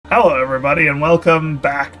Hello everybody and welcome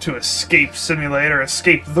back to Escape Simulator,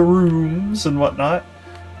 Escape the Rooms and whatnot.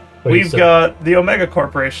 We've got the Omega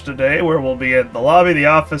Corporation today, where we'll be in the lobby, the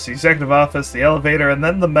office, the executive office, the elevator, and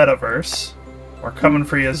then the Metaverse. We're coming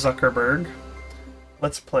for you, Zuckerberg.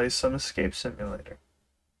 Let's play some Escape Simulator.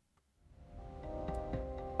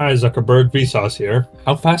 Hi Zuckerberg, Vsauce here.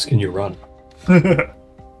 How fast can you run?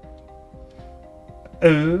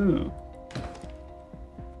 Ooh.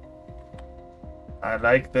 I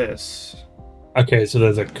like this. Okay, so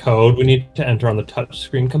there's a code we need to enter on the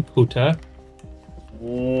touchscreen computer.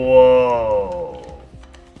 Whoa.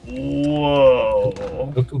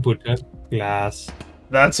 Whoa. No computer. Glass.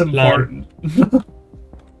 That's important.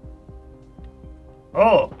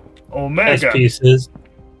 Oh, Omega. S pieces.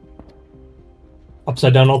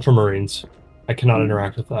 Upside down ultramarines. I cannot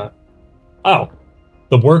interact with that. Oh.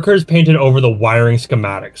 The workers painted over the wiring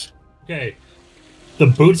schematics. Okay. The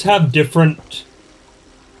boots have different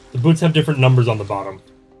numbers on the bottom.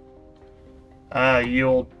 Ah, ye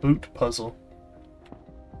old boot puzzle.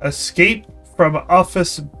 Escape from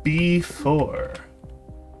Office B4.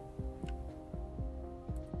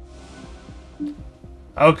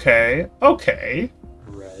 Okay, okay.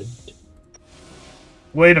 Red.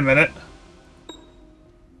 Wait a minute.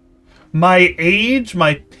 My age,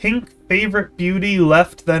 my pink favorite beauty,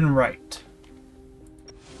 left then right.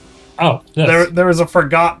 Oh, yes. There was a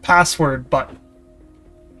forgot password button.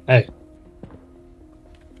 Hey.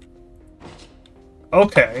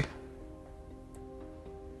 Okay.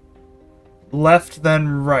 Left then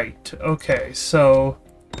right. Okay, so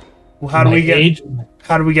how do we get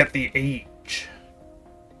the age?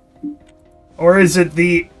 Or is it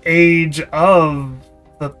the age of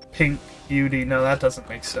the pink beauty? No, that doesn't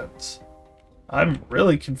make sense. I'm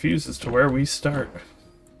really confused as to where we start.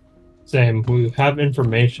 Same. We have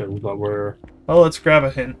information, but we're... Oh, let's grab a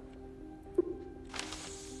hint.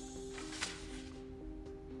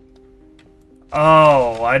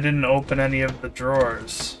 Oh, I didn't open any of the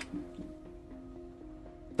drawers.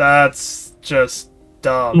 That's just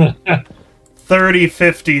dumb.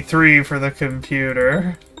 3053 for the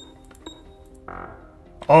computer.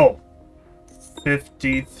 Oh.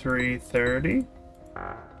 5330?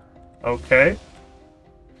 Okay.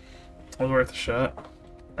 Was worth a shot.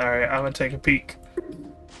 Alright, I'm gonna take a peek.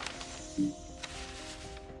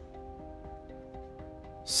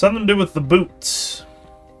 Something to do with the boots.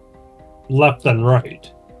 Left and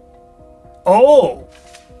right. Oh!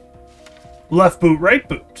 Left boot, right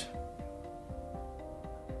boot.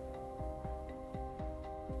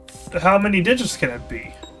 How many digits can it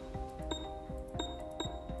be?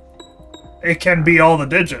 It can be all the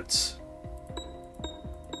digits.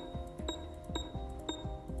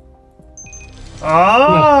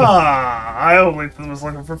 Ah! I only was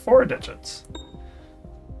looking for 4 digits.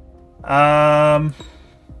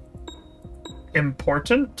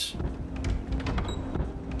 Important?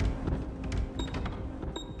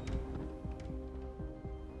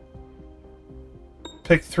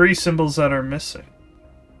 Pick 3 symbols that are missing.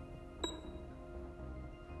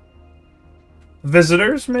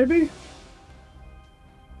 Visitors, maybe?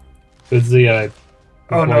 It's the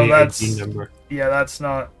oh no, that's ID number. Yeah, that's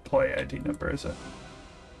not employee ID number, is it?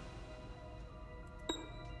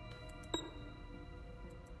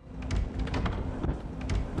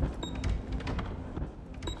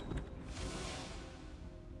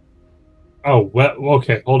 Oh, well,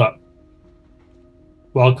 okay, hold up.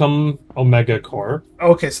 Welcome, Omega Core.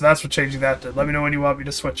 Okay, so that's what changing that did. Let me know when you want me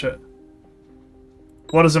to switch it.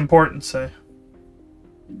 What does important say?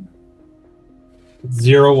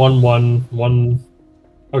 0111.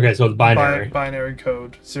 Okay, so it's binary. Binary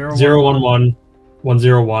code. 011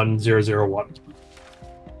 101 001.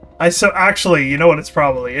 So actually, you know what it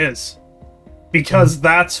probably is? Because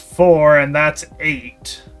that's 4 and that's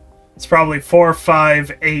 8. It's probably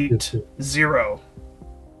 4580.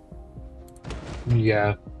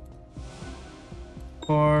 Yeah.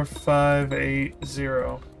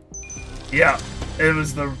 4580. Yeah, it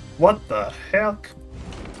was the... What the heck?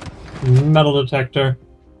 Metal detector.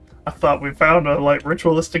 I thought we found a, like,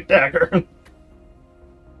 ritualistic dagger.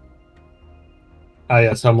 Ah,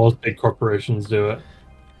 yes, how most big corporations do it.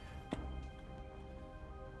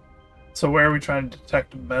 So where are we trying to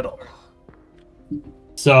detect metal?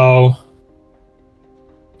 So...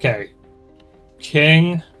 Okay.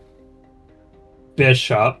 King...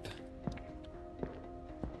 Bishop...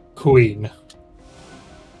 Queen.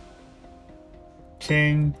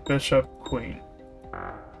 King, Bishop, Queen.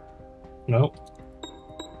 Nope.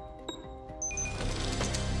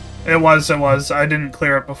 It was. I didn't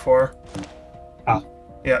clear it before. Ah.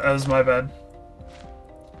 Yeah, that was my bad.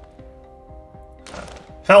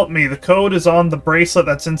 Help me. The code is on the bracelet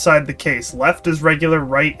that's inside the case. Left is regular,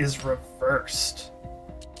 right is reversed.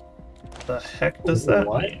 The heck does that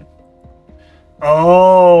mean?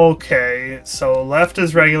 Okay, so left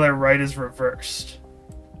is regular, right is reversed.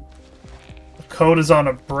 The code is on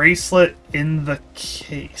a bracelet in the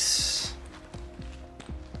case.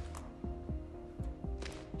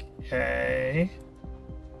 Okay.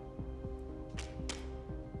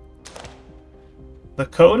 The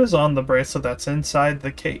code is on the bracelet that's inside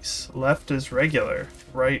the case. Left is regular,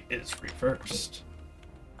 right is reversed.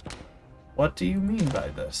 What do you mean by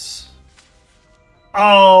this?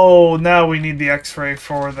 Oh, now we need the x-ray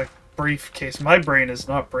for the briefcase. My brain is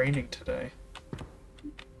not braining today.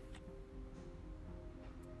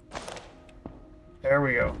 There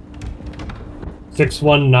we go.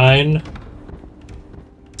 619.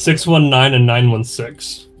 619 and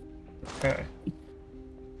 916. Okay.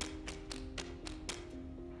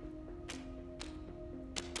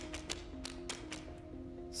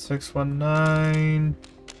 Six 1 9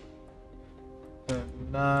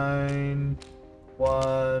 and 9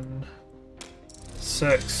 1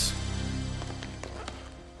 6.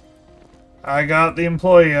 I got the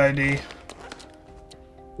employee ID.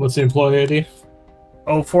 What's the employee ID?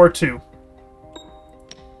 042.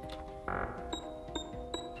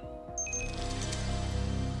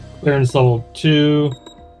 Clearance level 2.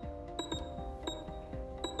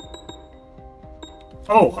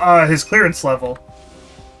 Oh, his clearance level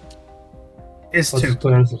is What's 2. his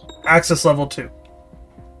clearance? Access level 2.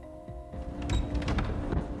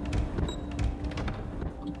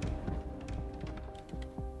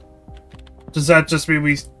 Does that just mean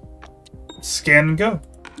we scan and go?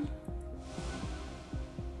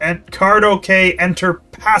 And card okay, enter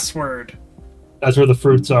password. That's where the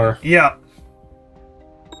fruits are. Yeah.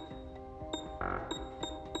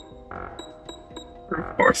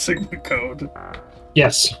 Forcing the code.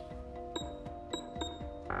 Yes.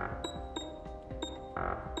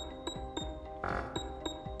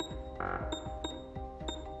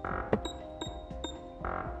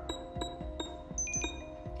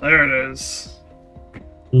 There it is.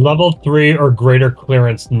 Level 3 or greater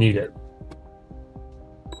clearance needed.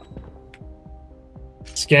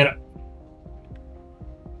 Scan it.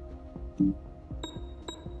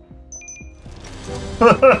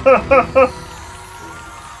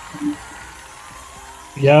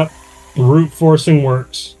 Yep. Brute forcing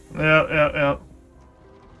works. Yep.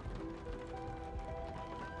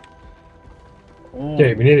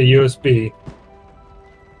 Okay, we need a USB.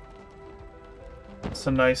 It's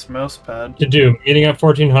a nice mouse pad. To do, meeting at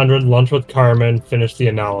 1400, lunch with Carmen, finish the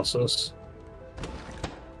analysis.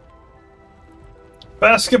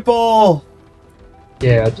 Basketball!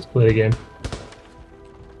 Yeah, I just played a game.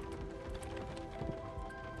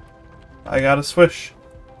 I got a swish.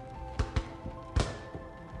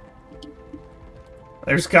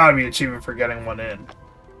 There's gotta be an achievement for getting one in.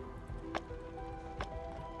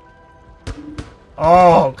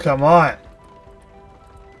 Oh, come on.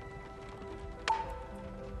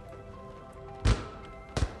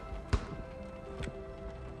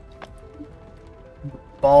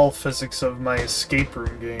 Ball physics of my escape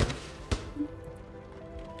room game.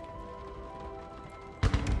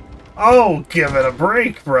 Oh, give it a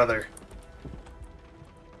break, brother.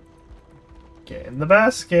 Get in the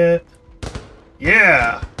basket.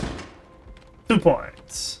 Yeah. 2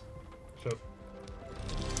 points. Sure.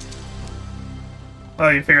 Oh,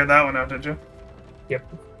 you figured that one out, did you?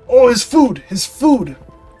 Yep. Oh, his food! His food!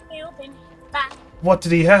 Open. Bye. What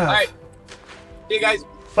did he have? Alright. See you guys.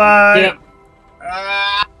 Bye. Yep.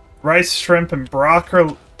 Rice, shrimp, and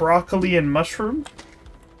broccoli and mushroom?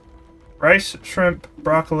 Rice, shrimp,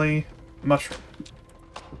 broccoli, mushroom.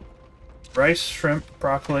 Rice, shrimp,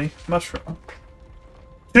 broccoli, mushroom.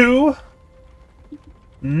 2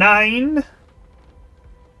 9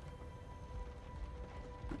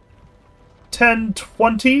 10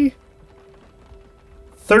 20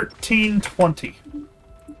 13 20.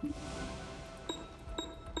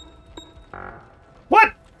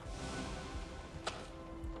 What?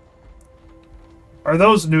 Are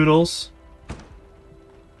those noodles?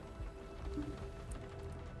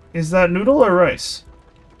 Is that noodle or rice?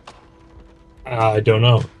 I don't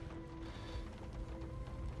know.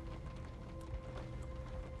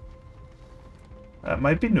 That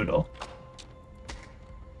might be noodle.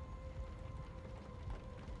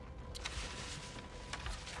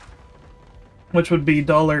 Which would be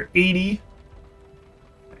 $1.80,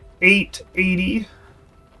 $8.80,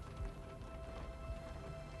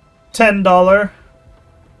 $10,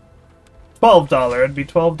 $12. It'd be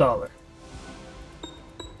 $12.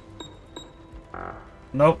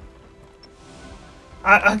 Nope.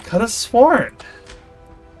 I could have sworn.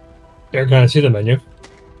 Here, can I see the menu?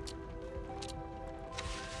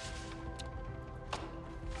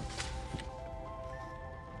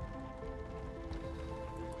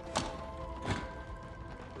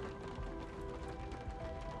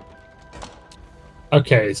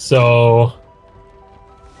 Okay, so...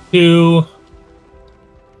 two...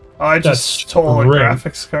 Oh, I just stole a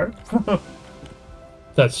graphics card.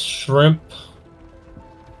 That's shrimp.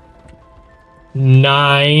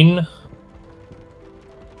 9.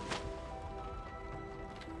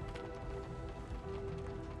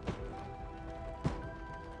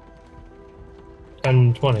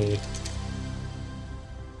 And 20.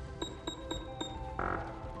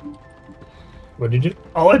 What did you do?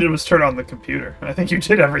 All I did was turn on the computer. I think you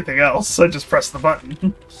did everything else. I just pressed the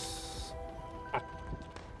button.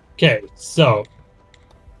 Okay, so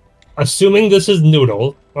assuming this is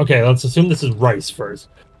noodle. Okay, let's assume this is rice first.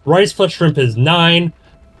 Rice plus shrimp is 9,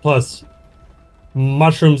 plus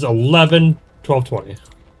mushrooms 11, 12, 20.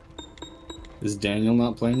 Is Daniel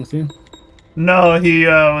not playing with you? No, he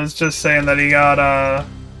was just saying that he got a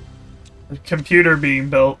computer being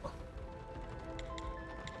built.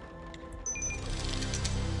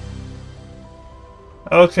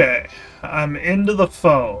 Okay, I'm into the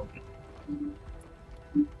phone.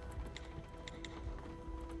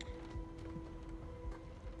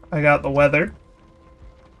 I got the weather.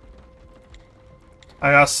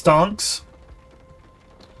 I got stonks.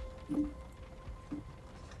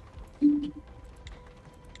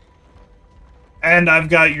 And I've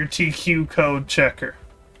got your TQ code checker.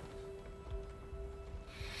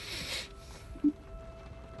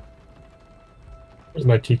 Where's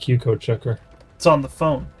my TQ code checker? It's on the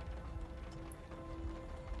phone.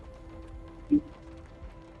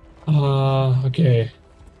 Okay.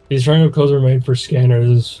 These triangle codes are made for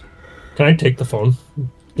scanners. Can I take the phone?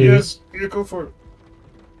 Please? Yeah, go for it.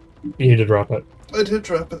 You need to drop it. I did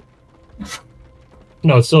drop it.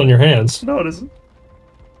 No, it's still in your hands. No, it isn't.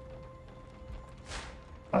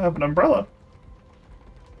 I have an umbrella.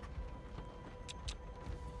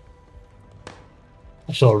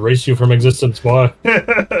 I shall erase you from existence, boy.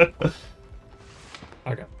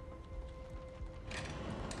 Okay.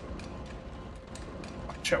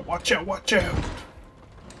 Watch out, watch out, watch out.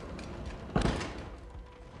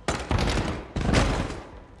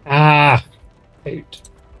 Ah! 8.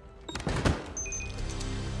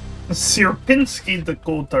 Sierpinski the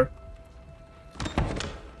Coulter.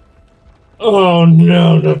 Oh,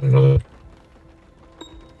 no.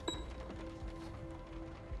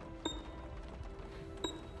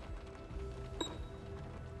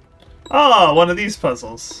 Ah, one of these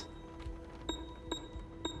puzzles.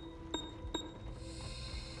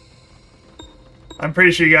 I'm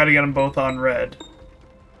pretty sure you gotta get them both on red.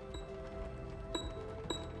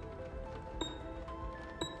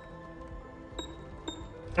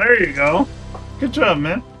 There you go. Good job,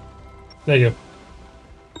 man. Thank you.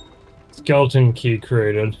 Skeleton key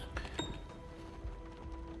created.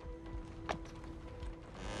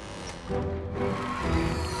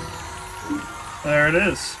 There it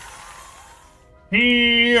is.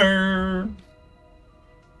 Here.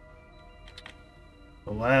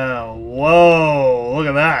 Wow. Whoa. Look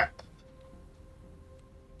at that.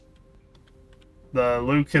 The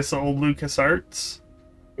old Lucas Arts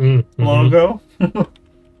logo.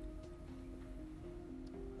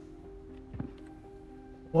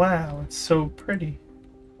 Wow, it's so pretty.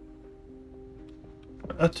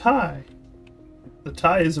 A tie. The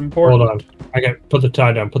tie is important. Hold on. I got put the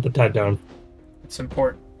tie down. Put the tie down. It's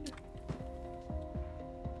important.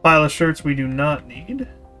 Pile of shirts we do not need.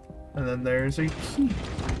 And then there's a key.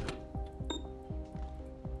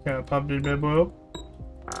 Gotta pop it a bit.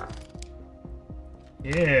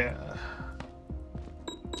 Yeah.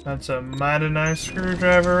 That's a mighty nice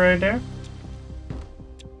screwdriver right there.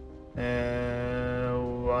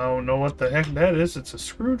 I don't know what the heck that is. It's a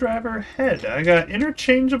screwdriver head. I got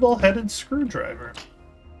interchangeable headed screwdriver.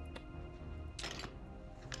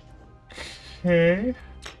 Okay.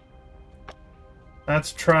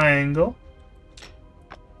 That's triangle.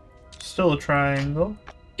 Still a triangle.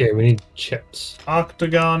 Okay, we need chips.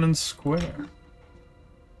 Octagon and square.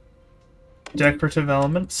 Decorative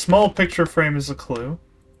element. Small picture frame is a clue.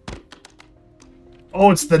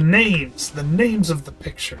 Oh, it's the names. The names of the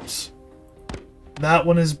pictures. That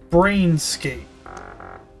one is Brainscape.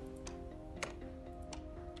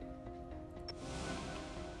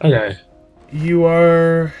 Okay. You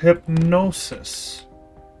are Hypnosis.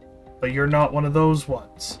 But you're not one of those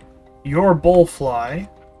ones. You're Bullfly.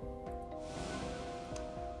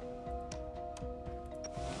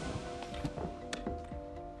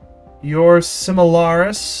 You're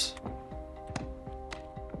Similaris.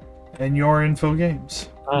 And you're Info Games.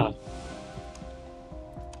 Ah.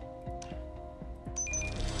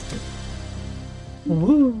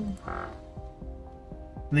 Woo.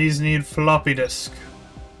 These need floppy disk.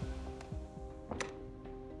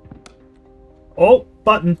 Oh,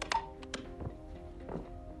 button.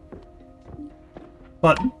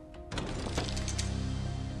 Button.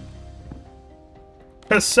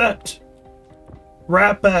 Cassette.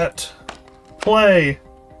 Rap at. Play.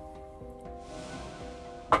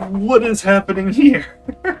 What is happening here?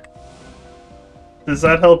 Does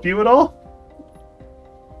that help you at all?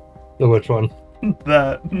 The which one?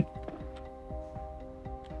 That.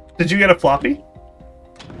 Did you get a floppy?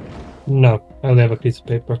 No, I only have a piece of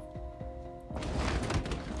paper.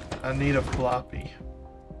 I need a floppy.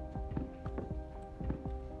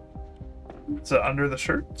 Is it under the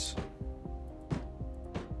shirts?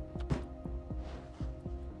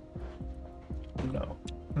 No.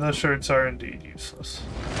 The shirts are indeed useless.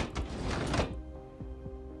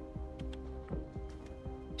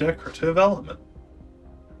 Decorative element.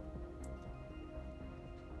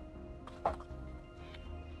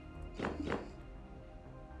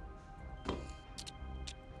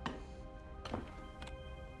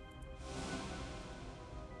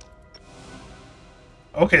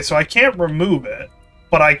 Okay, so I can't remove it,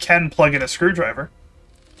 but I can plug in a screwdriver.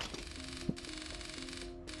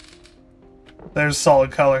 There's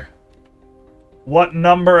solid color. What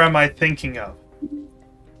number am I thinking of?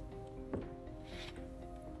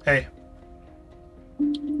 Hey.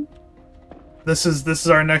 This is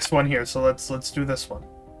our next one here, so let's do this one.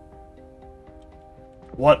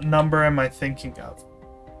 What number am I thinking of?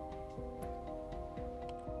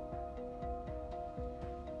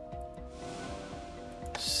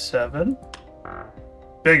 Seven.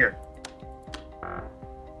 Bigger.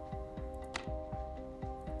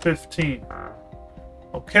 15.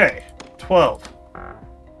 Okay. 12.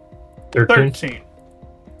 13.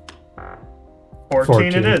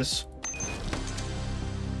 14 it is.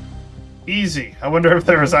 Easy. I wonder if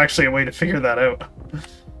there was actually a way to figure that out.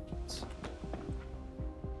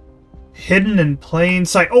 Hidden in plain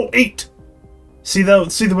sight. Oh, 8! See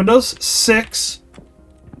the windows? 6.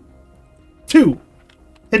 2.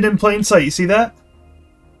 Hidden in plain sight. You see that?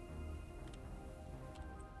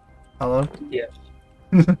 Hello? Yes.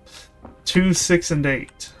 2, 6, and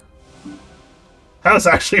 8. That was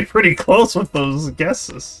actually pretty close with those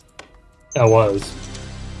guesses. That was.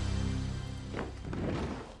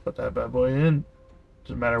 Put that bad boy in.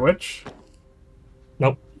 Doesn't matter which.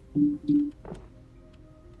 Nope.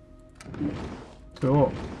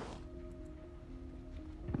 Cool.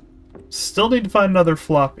 Still need to find another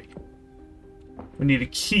floppy. We need a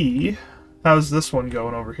key. How's this one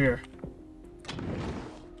going over here?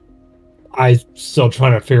 I'm still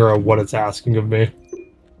trying to figure out what it's asking of me.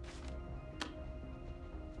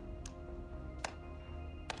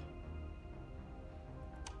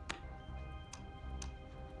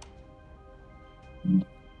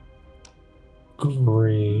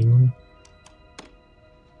 Green.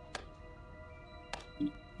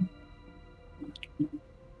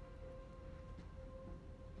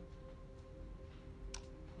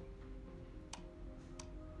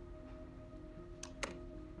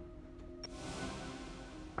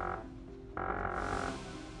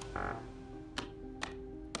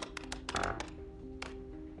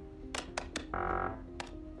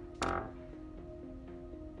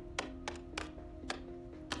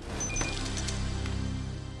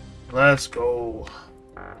 Let's go.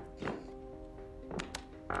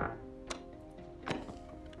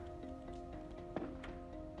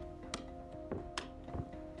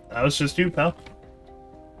 That was just you, pal.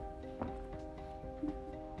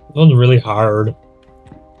 That one's really hard.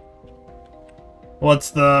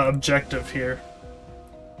 What's the objective here?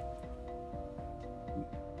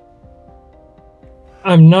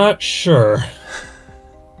 I'm not sure.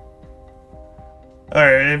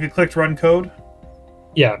 Alright, have you clicked run code?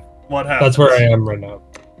 Yeah, What happens? that's where I am right now.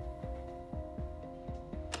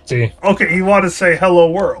 See, Okay, you want to say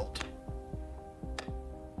hello world.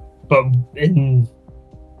 but is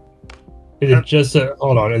it just a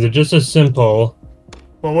hold on? Is it just a simple?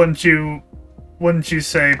 Well, wouldn't you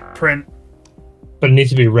say print? But it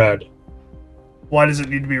needs to be red Why does it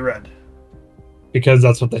need to be red? because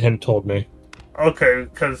that's what the hint told me. Okay,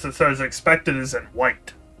 because it says expected is in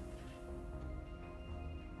white.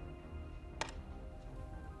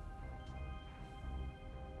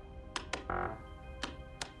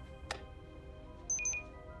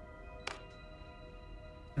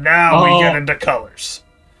 Now we get into colors.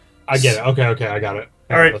 I get it. Okay, I got it.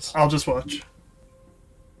 Alright, I'll just watch.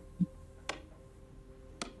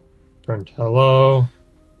 Print hello.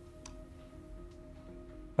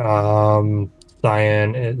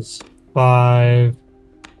 Cyan is 5.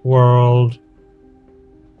 World.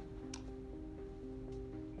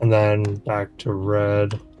 And then back to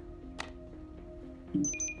red.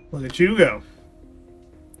 Look at you go.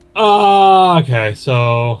 Okay,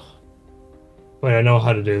 so... Wait, I know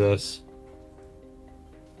how to do this.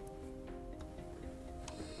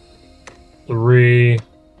 3.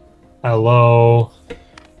 Hello.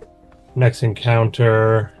 Next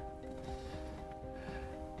encounter.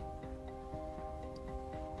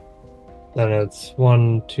 Then it's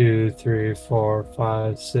 1, 2, 3, 4,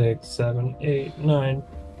 5, 6, 7, 8, 9,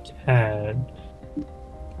 10.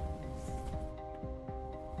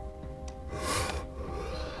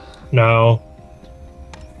 No.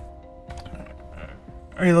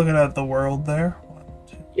 Are you looking at the world there? 1,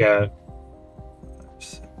 2, Yeah.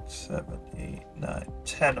 6, 7, 8, 9,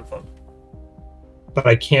 10 of them. But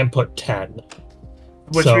I can't put 10.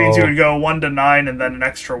 Which means you would go 1 to 9 and then an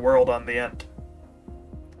extra world on the end.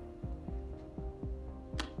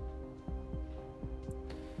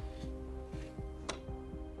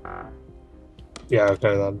 Yeah,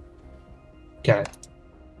 okay then. Okay.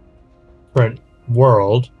 Print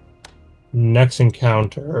world. Next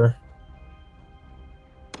encounter.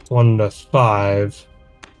 1 to 5.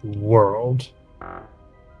 World.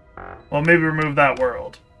 Well, maybe remove that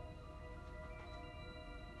world.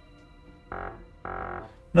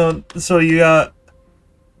 No, so you got...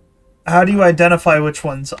 How do you identify which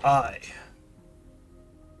one's I?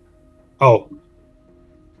 Oh.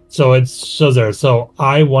 So it shows there. So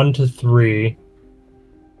I 1 to 3.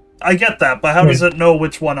 I get that, but how does it know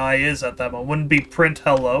which one I is at that moment? Wouldn't it be print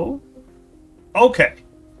hello? Okay.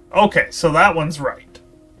 Okay, so that one's right.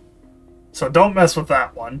 So don't mess with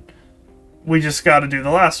that one. We just gotta do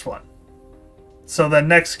the last one. So then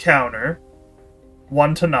next counter,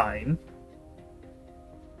 1 to 9.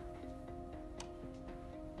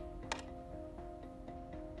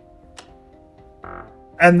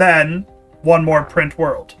 And then one more print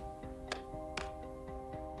world.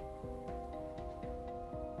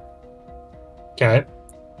 Okay.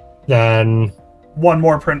 Then... One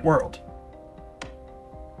more print world.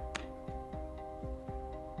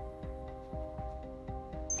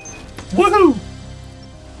 Woohoo!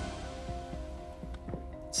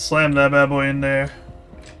 Slam that bad boy in there.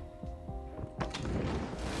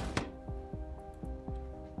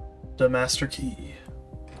 The master key.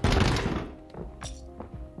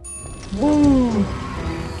 Woo!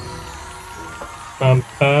 Bum,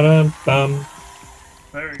 ba-dum, bum.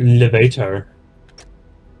 Very good. Elevator.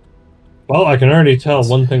 Well, I can already tell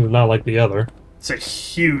one thing's not like the other. It's a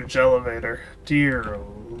huge elevator. Dear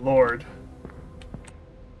Lord.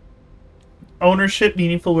 Ownership,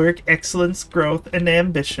 meaningful work, excellence, growth, and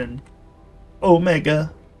ambition.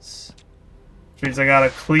 Omega. Which means I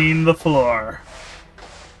gotta clean the floor.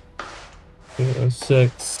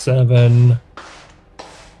 6, 7.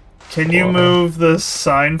 Can you move the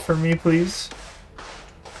sign for me, please?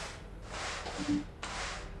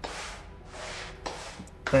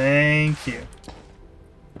 Thank you.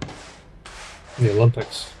 The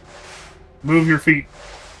Olympics. Move your feet.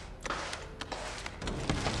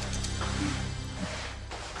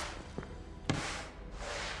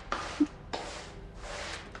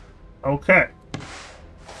 Okay.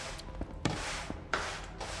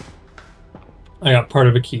 I got part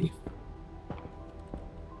of a key.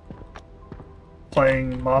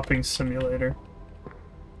 Playing mopping simulator.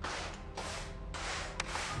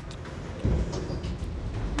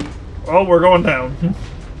 Oh, we're going down.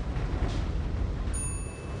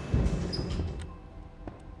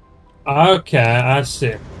 Okay, I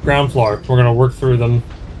see. Ground floor. We're gonna work through them.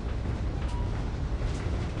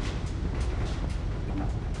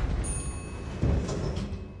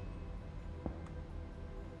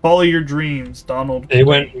 Follow your dreams, Donald. They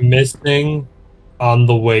went missing on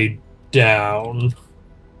the way down.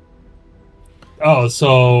 Oh,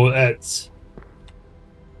 so it's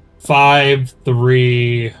 5,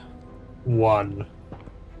 3, 1.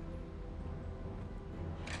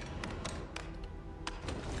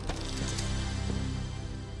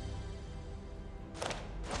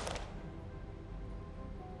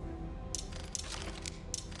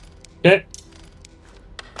 Okay.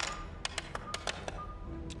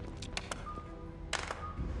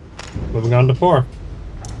 Moving on to 4.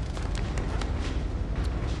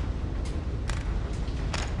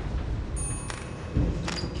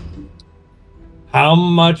 How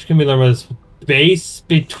much can we learn about space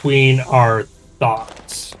between our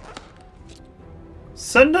thoughts?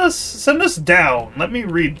 Send us down. Let me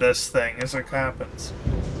read this thing as it happens.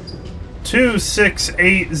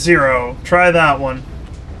 2680. Try that one.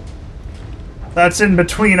 That's in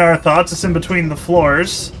between our thoughts. It's in between the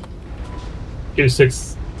floors.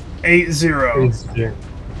 2680.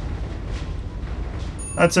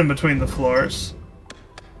 That's in between the floors.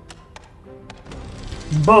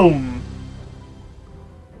 Boom.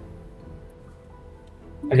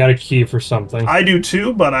 I got a key for something. I do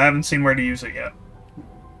too, but I haven't seen where to use it yet.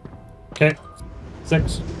 Okay.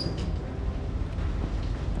 6.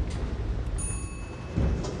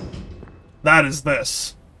 That is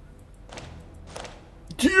this.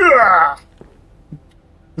 Yeah!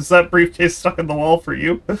 Is that briefcase stuck in the wall for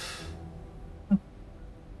you?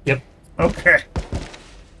 Yep. Okay.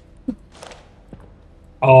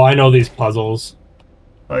 Oh, I know these puzzles.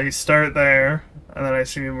 Well, you start there, and then I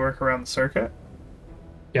see you work around the circuit.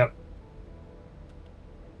 Yep.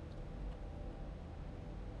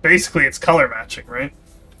 Basically, it's color matching, right?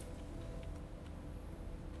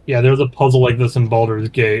 Yeah, there's a puzzle like this in Baldur's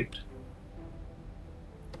Gate.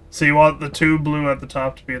 So you want the 2 blue at the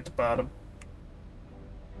top to be at the bottom.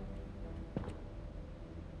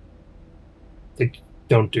 They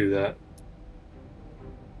don't do that.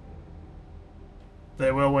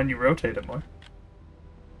 They will when you rotate it more.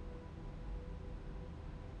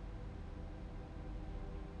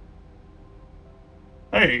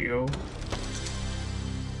 There you go.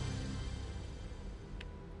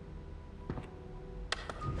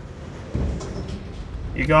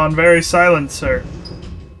 You gone very silent, sir.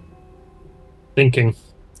 Thinking.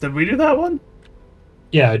 Did we do that one?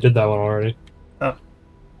 Yeah, I did that one already. Oh.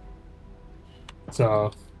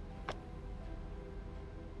 So...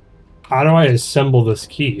 how do I assemble this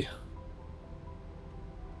key?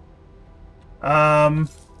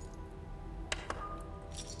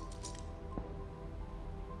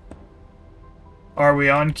 Are we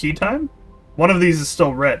on key time? One of these is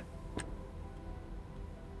still red.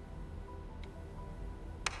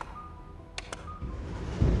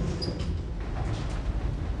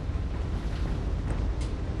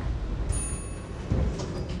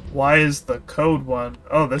 Why is the code one?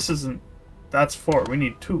 Oh, this isn't... That's 4. We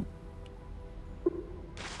need 2.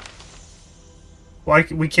 Why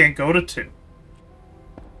we can't go to 2?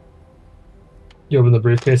 You opened the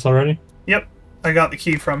briefcase already? Yep, I got the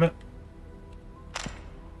key from it.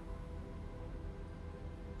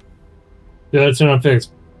 Yeah, that's not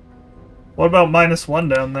fixed. What about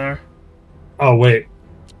 -1 down there? Oh, wait.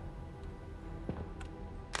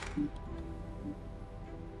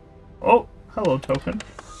 Oh, hello, token.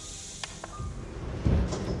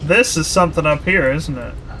 This is something up here, isn't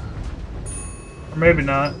it? Or maybe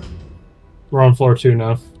not. We're on floor 2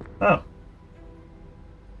 now. Oh.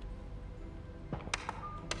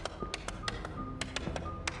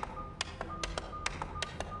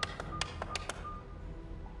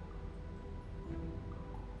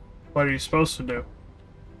 What are you supposed to do?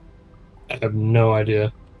 I have no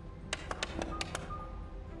idea.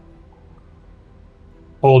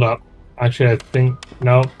 Hold up. Actually, I think...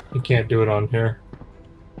 no, you can't do it on here.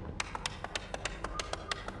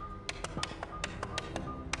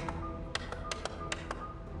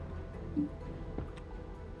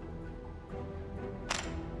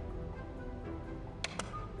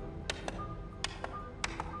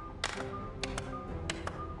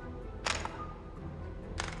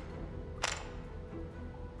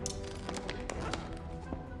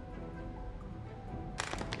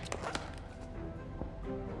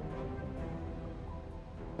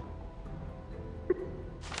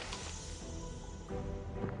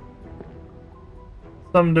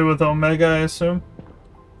 Something to do with Omega, I assume?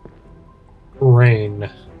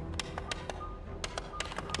 Rain.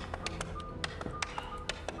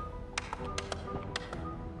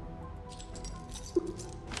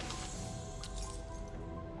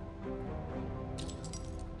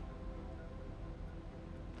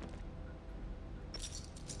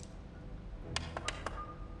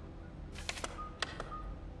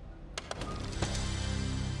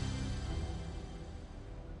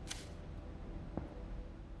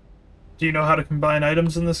 Do you know how to combine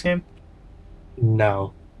items in this game?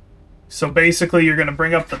 No. So basically you're going to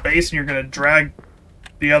bring up the base and you're going to drag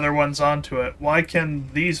the other ones onto it. Why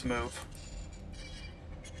can these move?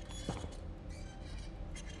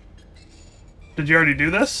 Did you already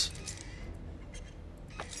do this?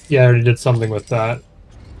 Yeah, I already did something with that.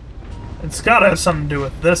 It's got to have something to do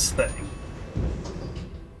with this thing.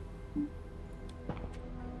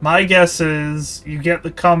 My guess is you get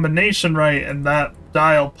the combination right and that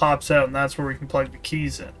dial pops out and that's where we can plug the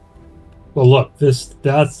keys in. Well, look,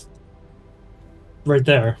 that's right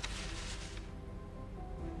there.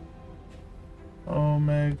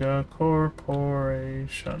 Omega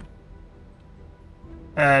Corporation.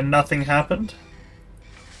 And nothing happened?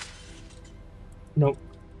 Nope.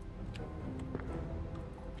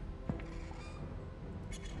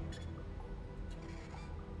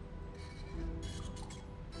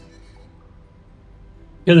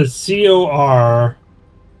 Yeah, the COR,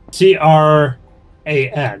 CR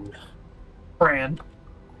A-N. Fran.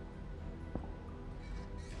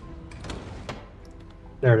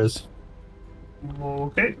 There it is.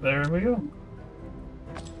 Okay, there we go.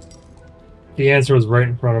 The answer was right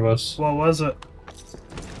in front of us. What was it?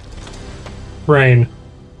 Brain.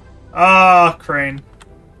 Ah, crane.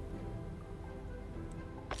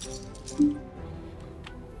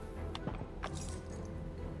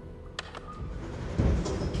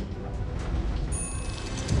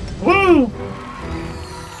 Woo!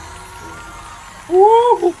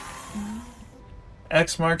 Woo!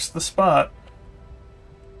 X marks the spot.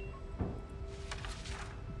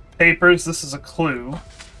 Papers, this is a clue.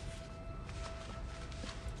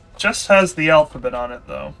 Just has the alphabet on it,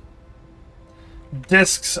 though.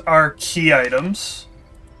 Discs are key items.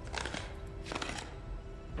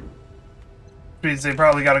 Means they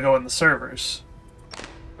probably gotta go in the servers.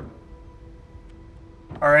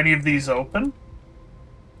 Are any of these open?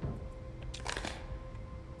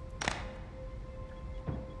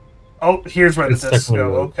 Oh, here's where the discs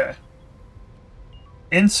go. Okay.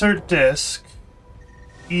 Insert disc.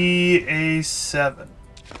 EA7.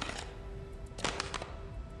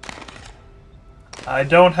 I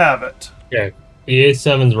don't have it. Okay.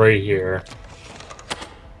 EA7's right here.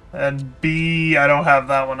 And B, I don't have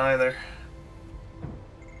that one either.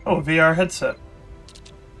 Oh, VR headset.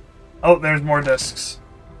 Oh, there's more discs.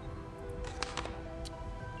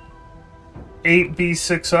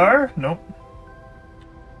 8B6R? Nope.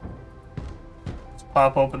 Let's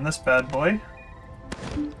pop open this bad boy.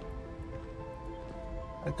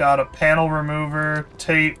 I got a panel remover,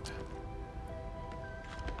 tape.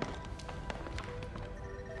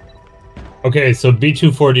 Okay, so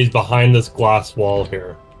B240 is behind this glass wall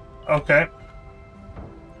here. Okay.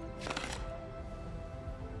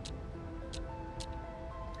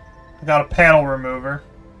 I got a panel remover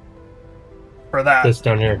for that. This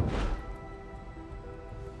down here.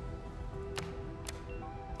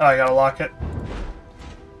 Oh, I gotta lock it.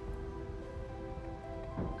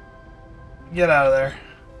 Get out of there.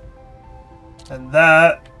 And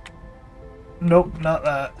that... Nope, not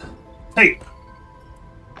that. Tape.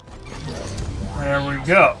 There we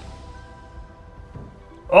go.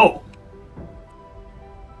 Oh.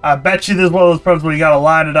 I bet you this is one of those probes where you gotta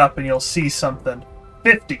line it up and you'll see something.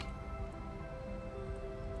 50.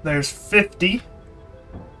 There's 50.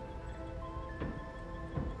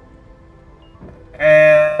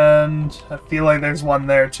 And I feel like there's one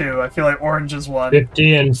there too. I feel like orange is one.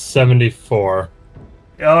 50 and 74.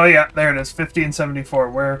 Oh yeah, there it is. 50 and 74.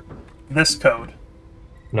 Where this code?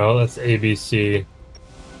 No, that's ABC.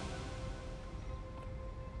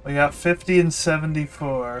 We got 50 and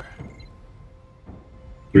 74.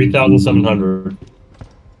 3,700.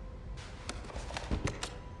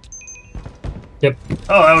 Yep.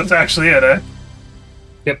 Oh, that was actually it, eh?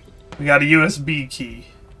 Yep. We got a USB key.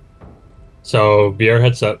 So, VR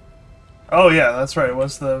headset. Oh yeah, that's right.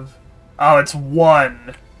 What's the... Oh, it's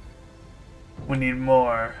one. We need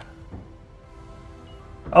more.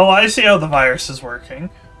 Oh, I see how the virus is working.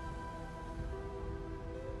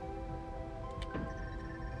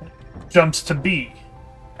 Jumps to B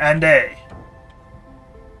and A.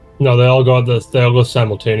 No, they all go at this. They all go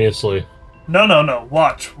simultaneously. No, no, no.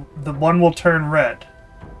 Watch. The one will turn red.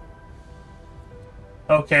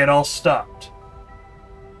 Okay, it all stopped.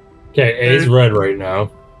 Okay, A's red right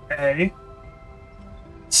now. A.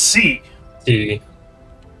 C. C.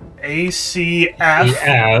 A, C, F. E,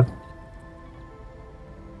 F.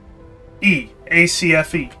 E. A, C,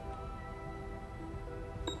 F, E.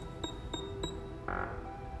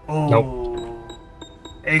 Oh. Nope.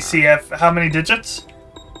 A, C, F. How many digits?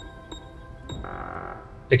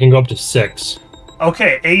 It can go up to 6.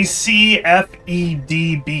 Okay, A, C, F, E,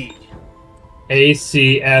 D, B. A,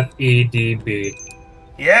 C, F, E, D, B.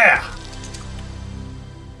 Yeah!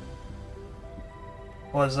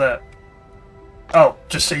 What is that? Oh,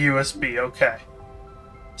 just a USB, okay.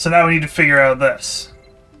 So now we need to figure out this.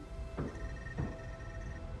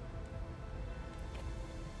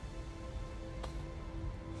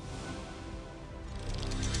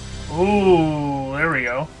 Ooh, there we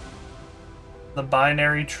go. The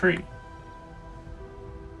binary tree.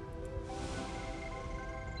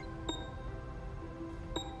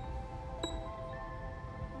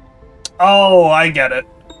 Oh, I get it.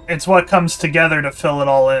 It's what comes together to fill it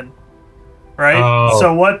all in. Right? Oh,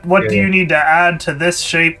 so what do yeah. you need to add to this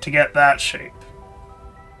shape to get that shape?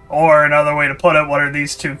 Or another way to put it, what are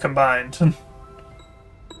these two combined?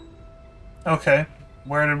 Okay.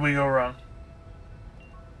 Where did we go wrong?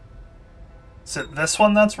 Is it this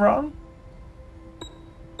one that's wrong?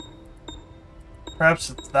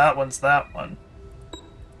 Perhaps it's that one's that one.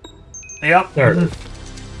 Yep. There it is.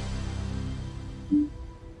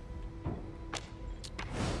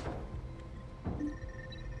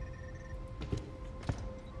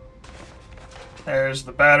 There's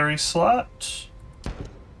the battery slot.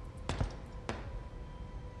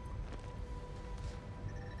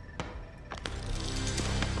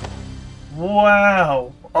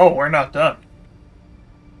 Wow. Oh, we're not done.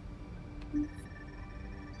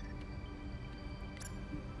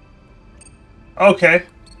 Okay.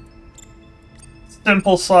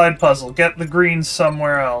 Simple slide puzzle. Get the greens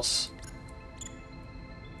somewhere else.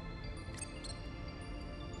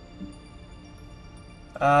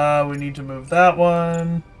 We need to move that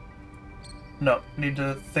one. No, need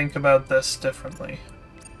to think about this differently.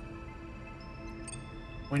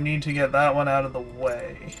 We need to get that one out of the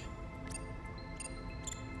way.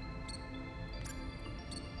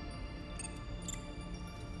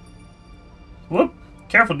 Whoop!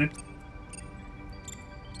 Careful, dude.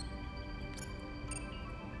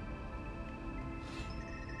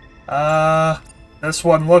 This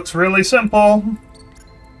one looks really simple.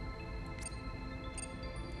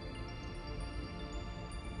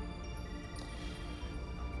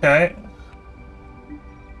 Okay.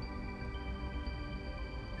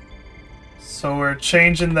 So we're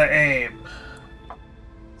changing the aim.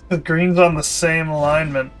 The green's on the same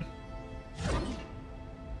alignment.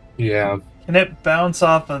 Yeah. Can it bounce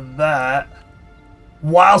off of that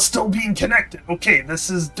while still being connected? Okay, this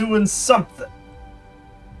is doing something.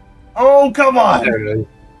 Oh, come on! There it is.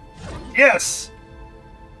 Yes!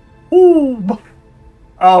 Ooh!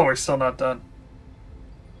 Oh, we're still not done.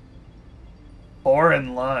 4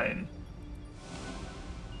 in line.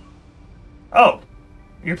 Oh,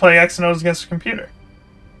 you're playing X and O's against a computer.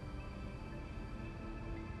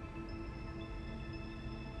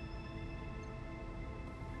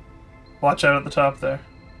 Watch out at the top there.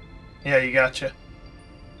 Yeah, you gotcha.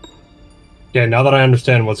 Yeah, now that I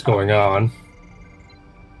understand what's going on.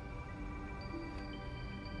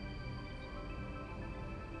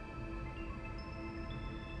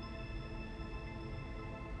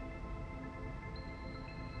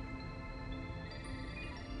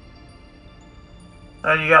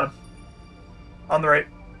 Oh, you got him. On the right.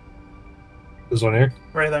 This one here?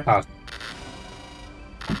 Right there. Ah.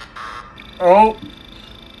 Oh!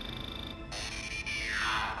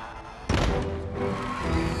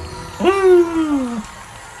 Woo!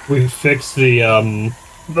 We fixed the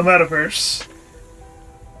The Metaverse.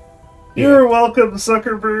 You're welcome,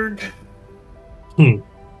 Zuckerberg.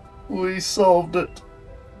 We solved it.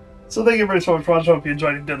 So thank you very much for watching. I hope you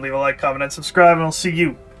enjoyed. If you did, leave a like, comment, and subscribe, and I'll see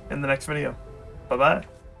you in the next video. Bye-bye.